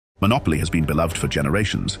Monopoly has been beloved for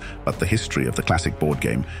generations, but the history of the classic board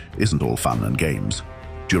game isn't all fun and games.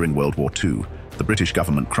 During World War II, the British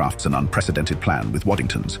government crafts an unprecedented plan with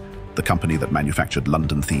Waddingtons, the company that manufactured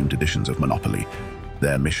London-themed editions of Monopoly.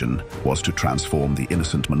 Their mission was to transform the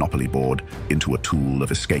innocent Monopoly board into a tool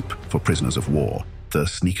of escape for prisoners of war. The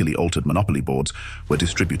sneakily altered Monopoly boards were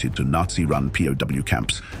distributed to Nazi-run POW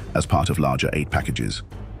camps as part of larger aid packages.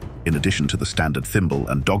 In addition to the standard thimble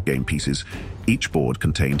and dog game pieces, each board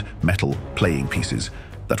contained metal playing pieces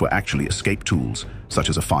that were actually escape tools, such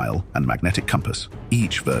as a file and magnetic compass.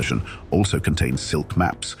 Each version also contained silk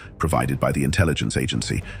maps provided by the intelligence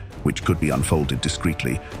agency, which could be unfolded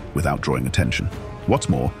discreetly without drawing attention. What's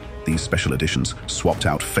more, these special editions swapped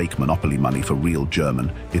out fake Monopoly money for real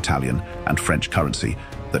German, Italian, and French currency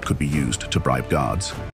that could be used to bribe guards.